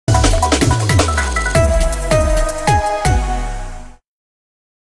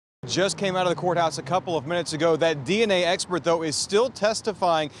just came out of the courthouse a couple of minutes ago. That DNA expert, though, is still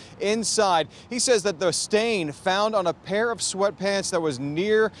testifying inside. He says that the stain found on a pair of sweatpants that was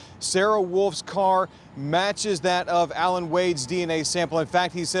near Sarah Wolfe's car matches that of Alan Wade's DNA sample. In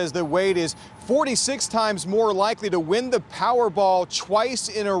fact, he says that Wade is 46 times more likely to win the Powerball twice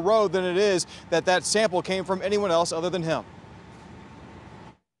in a row than it is that sample came from anyone else other than him.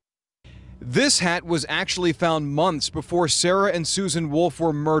 This hat was actually found months before Sarah and Susan Wolfe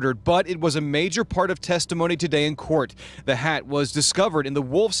were murdered, but it was a major part of testimony today in court. The hat was discovered in the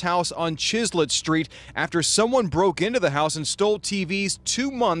Wolfe's house on Chislett Street after someone broke into the house and stole TVs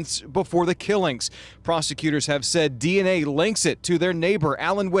 2 months before the killings. Prosecutors have said DNA links it to their neighbor,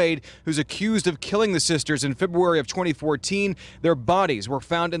 Alan Wade, who's accused of killing the sisters in February of 2014. Their bodies were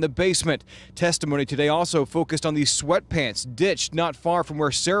found in the basement. Testimony today also focused on these sweatpants ditched not far from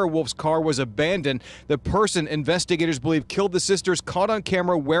where Sarah Wolfe's car was abandoned. The person investigators believe killed the sisters caught on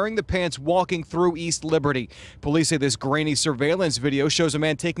camera wearing the pants walking through East Liberty. Police say this grainy surveillance video shows a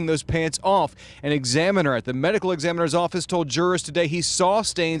man taking those pants off. An examiner at the medical examiner's office told jurors today he saw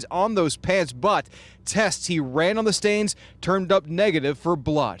stains on those pants, but tests he ran on the stains turned up negative for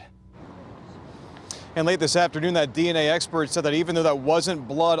blood. And late this afternoon, that DNA expert said that even though that wasn't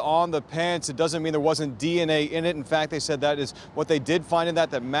blood on the pants, it doesn't mean there wasn't DNA in it. In fact, they said that is what they did find in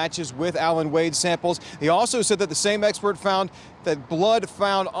that matches with Alan Wade's samples. He also said that the same expert found that blood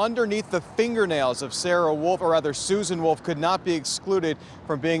found underneath the fingernails of Sarah Wolfe, or rather Susan Wolfe, could not be excluded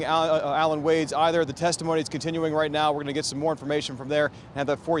from being Alan Wade's either. The testimony is continuing right now. We're going to get some more information from there and have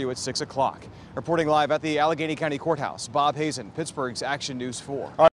that for you at 6 o'clock. Reporting live at the Allegheny County Courthouse, Bob Hazen, Pittsburgh's Action News 4.